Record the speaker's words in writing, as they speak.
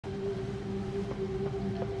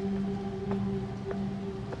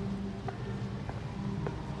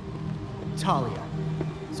Talia.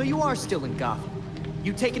 So you are still in Gotham.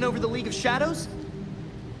 You taking over the League of Shadows?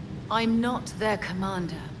 I'm not their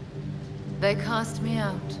commander. They cast me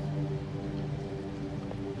out.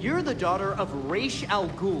 You're the daughter of Ra's al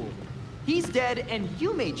Ghul. He's dead, and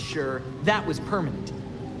you made sure that was permanent.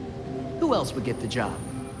 Who else would get the job?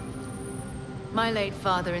 My late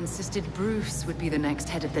father insisted Bruce would be the next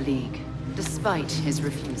head of the League, despite his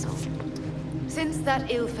refusal. Since that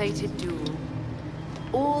ill-fated duel,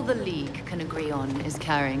 all the League can agree on is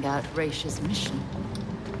carrying out Ra's mission.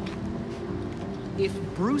 If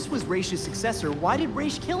Bruce was Ra's successor, why did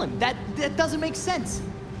Ra's kill him? That doesn't make sense.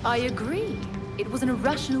 I agree. It was an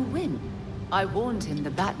irrational whim. I warned him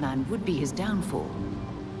the Batman would be his downfall.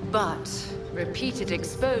 But repeated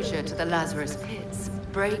exposure to the Lazarus Pits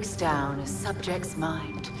breaks down a subject's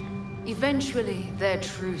mind. Eventually, their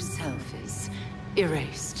true self is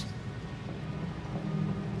erased.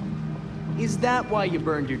 Is that why you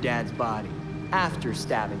burned your dad's body? After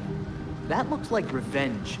stabbing him? That looks like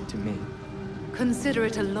revenge to me. Consider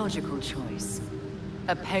it a logical choice.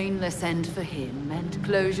 A painless end for him and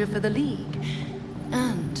closure for the League.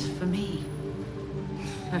 And for me.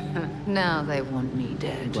 Now they want me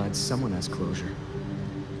dead. I'm glad someone has closure.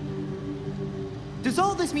 Does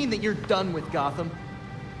all this mean that you're done with Gotham?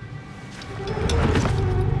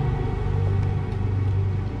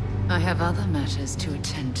 I have other matters to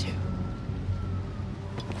attend to.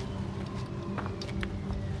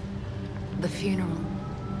 The funeral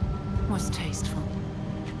was tasteful.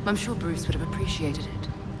 I'm sure Bruce would have appreciated it.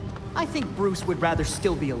 I think Bruce would rather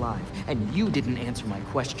still be alive, and you didn't answer my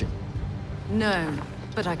question. No,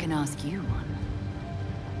 but I can ask you one.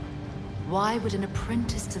 Why would an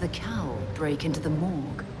apprentice to the Cowl break into the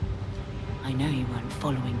morgue? I know you weren't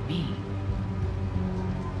following me.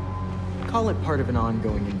 Call it part of an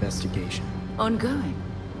ongoing investigation. Ongoing?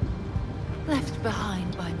 Left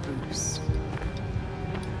behind by Bruce.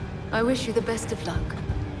 I wish you the best of luck.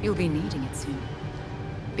 You'll be needing it soon.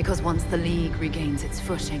 Because once the League regains its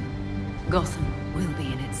footing, Gotham will be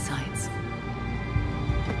in its sights.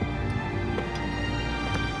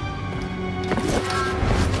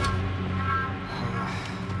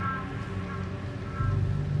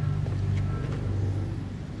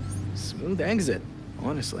 Smooth exit,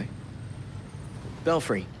 honestly.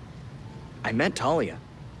 Belfry, I met Talia.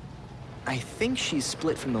 I think she's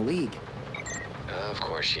split from the League. Of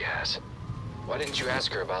course she has. Why didn't you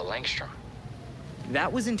ask her about Langstrom?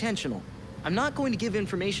 That was intentional. I'm not going to give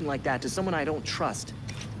information like that to someone I don't trust.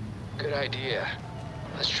 Good idea.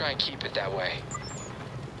 Let's try and keep it that way.